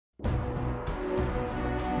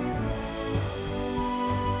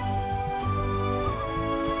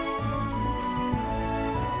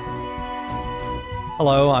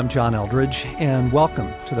Hello, I'm John Eldridge, and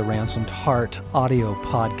welcome to the Ransomed Heart audio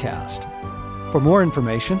podcast. For more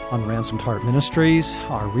information on Ransomed Heart Ministries,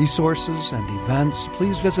 our resources and events,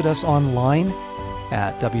 please visit us online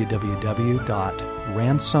at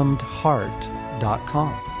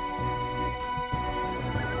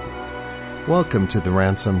www.ransomedheart.com. Welcome to the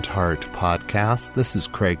Ransomed Heart podcast. This is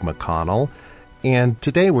Craig McConnell, and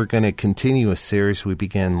today we're going to continue a series we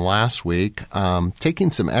began last week, taking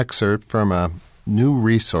some excerpt from a new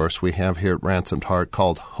resource we have here at Ransomed Heart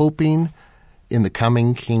called Hoping in the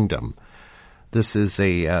Coming Kingdom. This is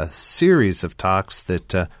a series of talks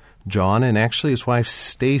that John and actually his wife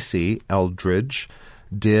Stacy Eldridge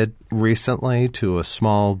did recently to a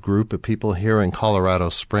small group of people here in Colorado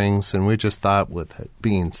Springs, and we just thought with it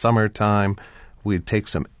being summertime, we'd take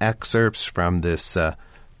some excerpts from this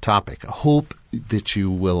topic. I hope that you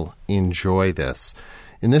will enjoy this.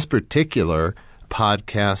 In this particular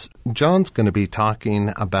podcast, John's going to be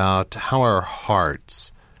talking about how our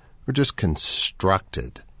hearts are just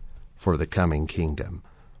constructed for the coming kingdom.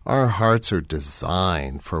 Our hearts are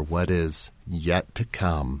designed for what is yet to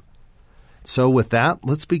come. So with that,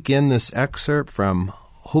 let's begin this excerpt from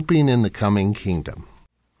Hoping in the Coming Kingdom.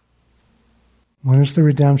 What is the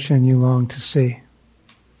redemption you long to see?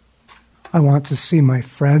 I want to see my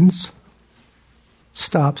friends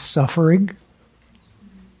stop suffering.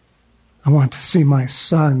 I want to see my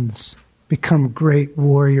sons become great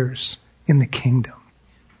warriors in the kingdom.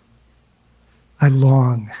 I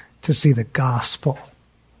long to see the gospel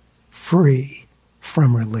free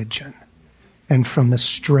from religion and from the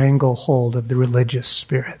stranglehold of the religious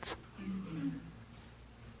spirit.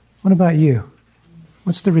 What about you?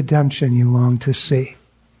 What's the redemption you long to see?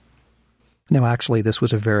 Now, actually, this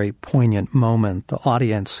was a very poignant moment. The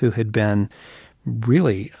audience, who had been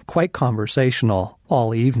really quite conversational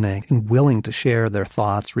all evening and willing to share their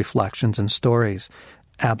thoughts, reflections, and stories,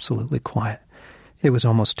 absolutely quiet. It was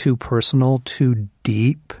almost too personal, too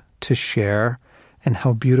deep to share, and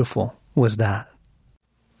how beautiful was that?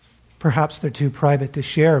 Perhaps they're too private to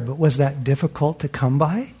share, but was that difficult to come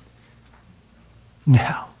by?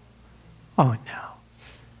 No. Oh, no.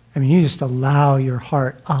 I mean, you just allow your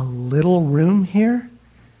heart a little room here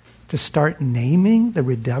to start naming the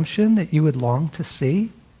redemption that you would long to see,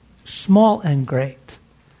 small and great.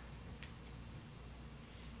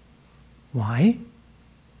 Why?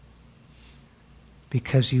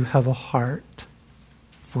 Because you have a heart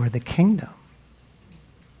for the kingdom.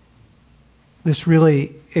 This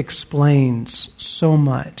really explains so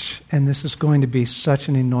much, and this is going to be such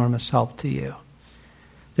an enormous help to you.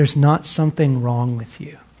 There's not something wrong with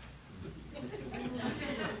you.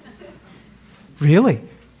 Really.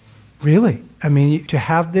 Really. I mean, to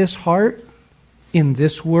have this heart in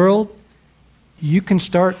this world, you can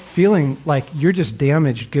start feeling like you're just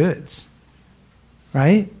damaged goods.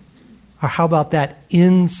 Right? Or how about that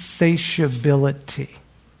insatiability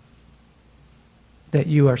that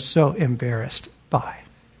you are so embarrassed by?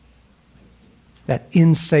 That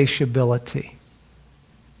insatiability.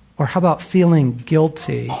 Or how about feeling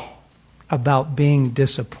guilty about being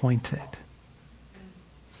disappointed?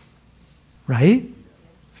 Right?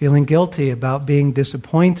 Feeling guilty about being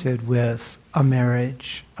disappointed with a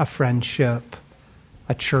marriage, a friendship,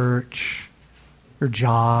 a church, your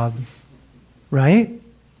job, right? You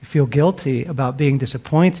feel guilty about being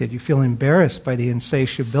disappointed. You feel embarrassed by the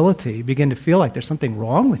insatiability. You begin to feel like there's something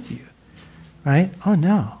wrong with you, right? Oh,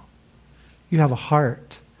 no. You have a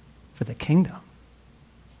heart for the kingdom.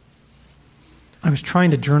 I was trying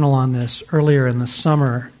to journal on this earlier in the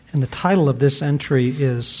summer, and the title of this entry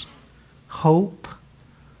is Hope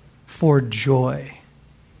for Joy.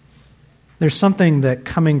 There's something that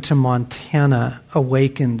coming to Montana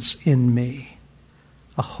awakens in me,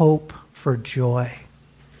 a hope for joy.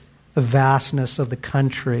 The vastness of the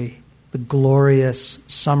country, the glorious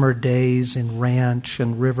summer days in ranch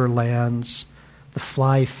and riverlands, the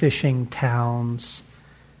fly fishing towns,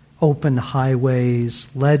 open highways,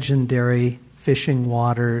 legendary fishing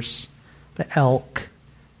waters, the elk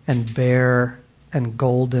and bear and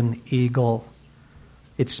golden eagle.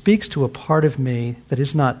 It speaks to a part of me that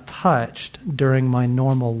is not touched during my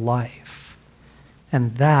normal life.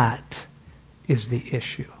 And that is the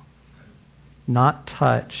issue. Not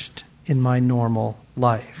touched in my normal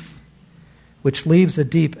life. Which leaves a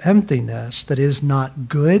deep emptiness that is not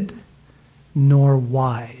good nor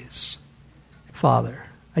wise. Father,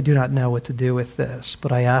 I do not know what to do with this,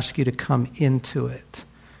 but I ask you to come into it.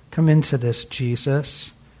 Come into this,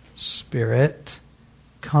 Jesus, Spirit.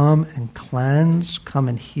 Come and cleanse, come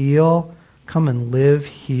and heal, come and live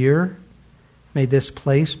here. May this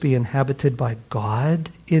place be inhabited by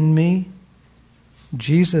God in me.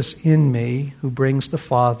 Jesus in me, who brings the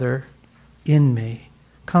Father in me.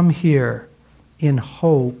 Come here in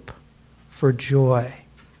hope for joy.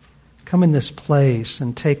 Come in this place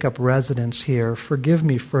and take up residence here. Forgive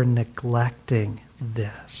me for neglecting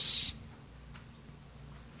this.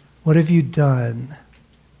 What have you done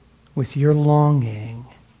with your longing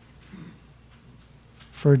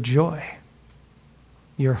for joy?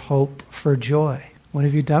 Your hope for joy. What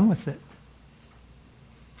have you done with it?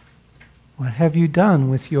 What have you done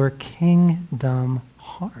with your kingdom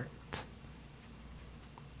heart?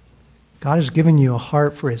 God has given you a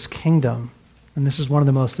heart for His kingdom, and this is one of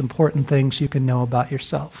the most important things you can know about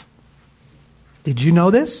yourself. Did you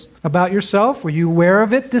know this about yourself? Were you aware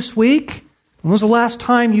of it this week? When was the last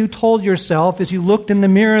time you told yourself as you looked in the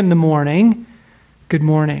mirror in the morning, good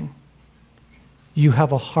morning, you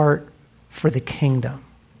have a heart for the kingdom?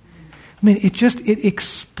 I mean, it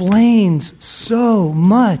explains so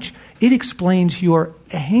much. It explains your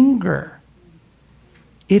anger.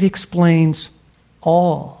 It explains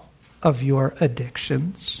all of your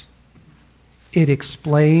addictions. It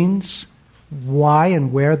explains why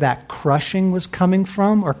and where that crushing was coming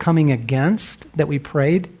from or coming against that we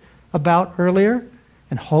prayed about earlier,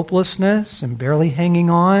 and hopelessness and barely hanging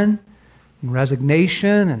on, and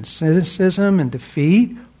resignation and cynicism and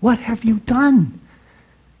defeat. What have you done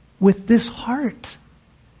with this heart?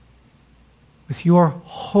 With your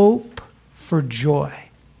hope for joy.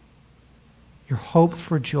 Your hope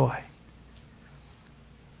for joy.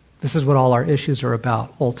 This is what all our issues are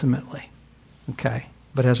about, ultimately. Okay?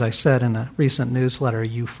 But as I said in a recent newsletter,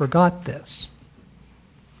 you forgot this.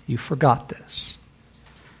 You forgot this.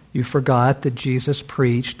 You forgot that Jesus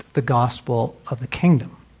preached the gospel of the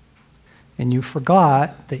kingdom. And you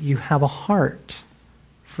forgot that you have a heart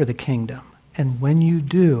for the kingdom. And when you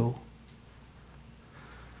do,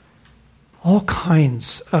 all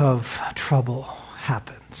kinds of trouble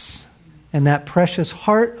happens. And that precious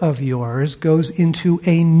heart of yours goes into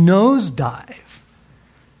a nosedive.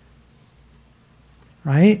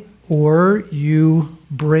 Right? Or you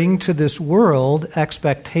bring to this world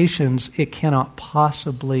expectations it cannot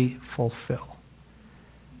possibly fulfill.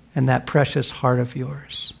 And that precious heart of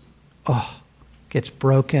yours, gets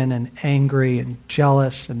broken and angry and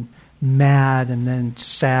jealous and mad and then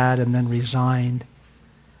sad and then resigned.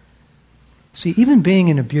 See, even being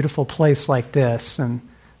in a beautiful place like this and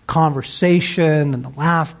conversation and the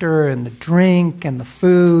laughter and the drink and the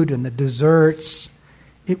food and the desserts,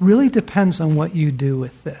 it really depends on what you do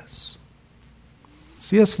with this.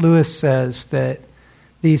 C.S. Lewis says that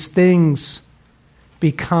these things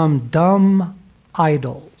become dumb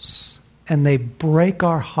idols and they break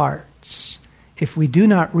our hearts if we do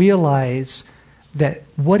not realize that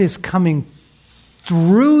what is coming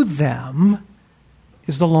through them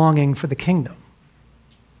is the longing for the kingdom.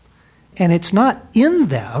 And it's not in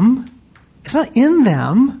them. It's not in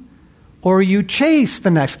them. Or you chase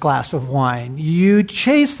the next glass of wine. You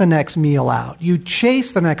chase the next meal out. You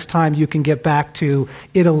chase the next time you can get back to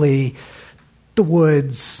Italy, the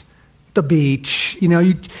woods, the beach.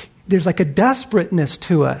 There's like a desperateness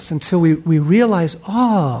to us until we realize,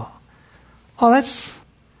 that's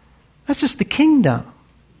just the kingdom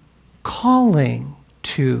calling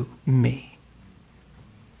to me.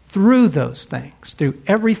 Through those things, through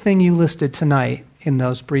everything you listed tonight in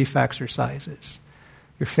those brief exercises.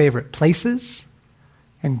 Your favorite places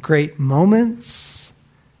and great moments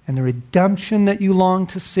and the redemption that you long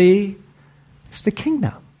to see. It's the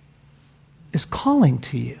kingdom is calling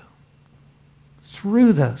to you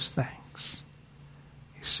through those things,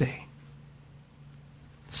 you see.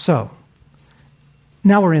 So,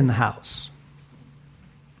 now we're in the house.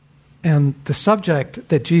 And the subject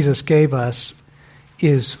that Jesus gave us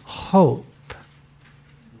is hope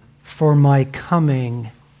for my coming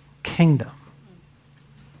kingdom.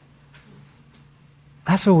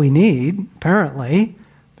 That's what we need, apparently,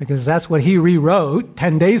 because that's what he rewrote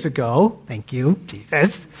 10 days ago. Thank you,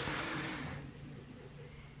 Jesus.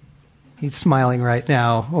 He's smiling right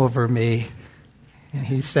now over me, and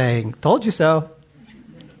he's saying, told you so.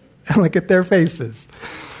 And look at their faces.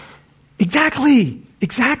 Exactly.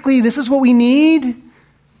 This is what we need,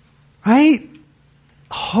 right?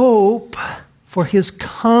 Hope for his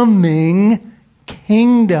coming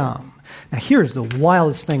kingdom. Now, here's the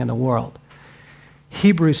wildest thing in the world.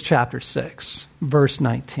 Hebrews chapter 6, verse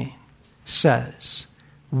 19 says,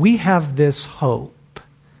 we have this hope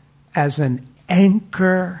as an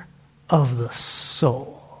anchor of the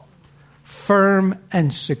soul, firm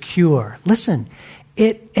and secure. Listen,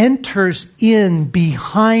 it enters in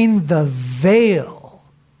behind the veil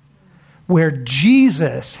where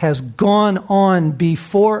Jesus has gone on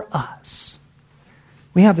before us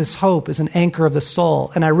We have this hope as an anchor of the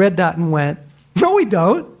soul. And I read that and went, no, we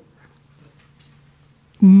don't.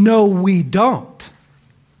 No, we don't.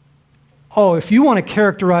 Oh, if you want to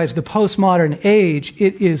characterize the postmodern age,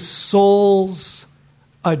 it is souls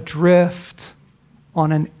adrift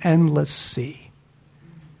on an endless sea.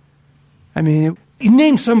 I mean, you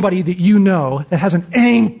name somebody that you know that has an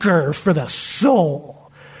anchor for the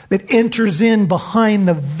soul, that enters in behind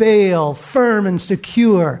the veil, firm and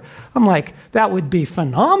secure. I'm like, that would be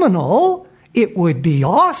phenomenal. It would be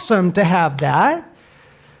awesome to have that.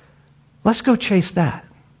 Let's go chase that.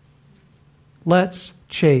 Let's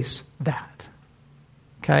chase that.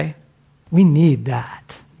 Okay? We need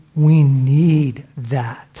that. We need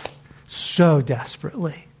that so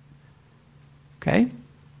desperately. Okay?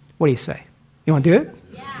 What do you say? You want to do it?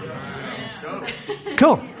 Yeah.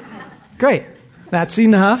 Cool. Great. That's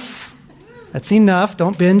enough. That's enough.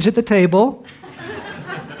 Don't binge at the table.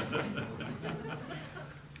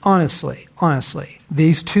 Honestly,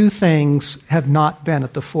 these two things have not been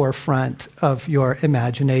at the forefront of your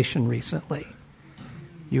imagination recently.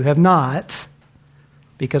 You have not,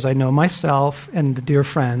 because I know myself and the dear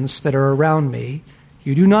friends that are around me,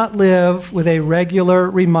 you do not live with a regular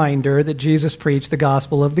reminder that Jesus preached the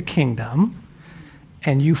gospel of the kingdom,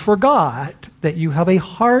 and you forgot that you have a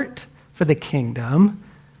heart for the kingdom.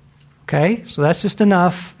 Okay, so that's just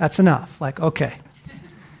enough. That's enough. Like, okay,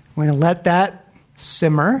 we're going to let that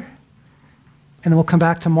simmer, and then we'll come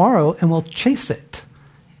back tomorrow and we'll chase it.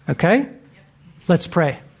 Okay? Let's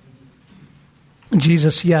pray.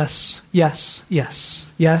 Jesus, yes, yes, yes,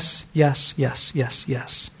 yes, yes, yes, yes,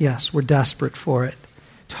 yes, yes. We're desperate for it.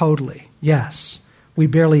 Totally. Yes. We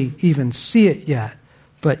barely even see it yet.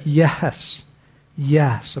 But yes,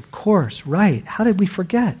 yes, of course, right. How did we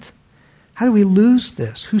forget? How did we lose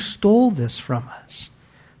this? Who stole this from us?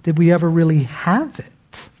 Did we ever really have it?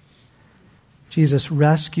 Jesus,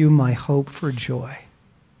 rescue my hope for joy.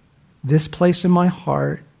 This place in my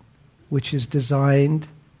heart, which is designed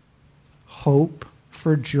hope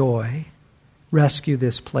for joy, rescue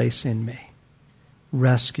this place in me.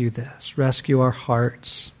 Rescue this. Rescue our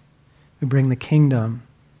hearts. We bring the kingdom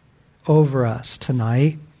over us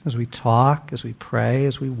tonight as we talk, as we pray,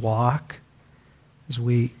 as we walk, as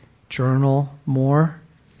we journal more.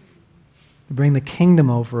 We bring the kingdom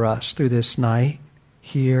over us through this night,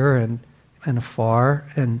 here and afar,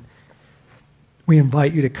 and we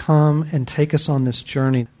invite you to come and take us on this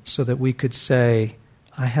journey so that we could say,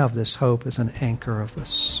 I have this hope as an anchor of the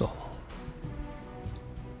soul.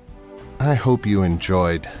 I hope you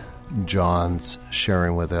enjoyed John's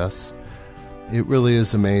sharing with us. It really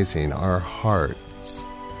is amazing. Our hearts,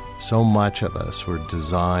 so much of us were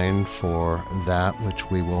designed for that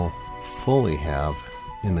which we will fully have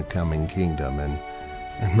in the coming kingdom,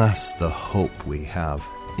 and thus the hope we have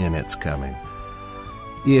in its coming.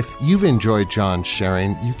 If you've enjoyed John's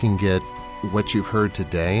sharing, you can get what you've heard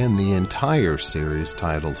today and the entire series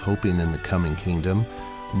titled Hoping in the Coming Kingdom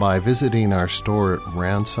by visiting our store at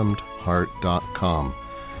ransomedheart.com.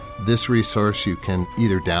 This resource you can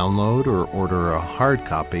either download or order a hard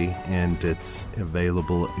copy, and it's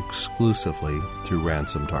available exclusively through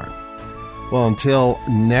Ransomed Heart. Well, until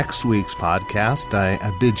next week's podcast, I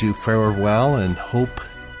bid you farewell and hope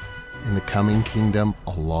in the coming kingdom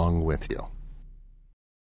along with you.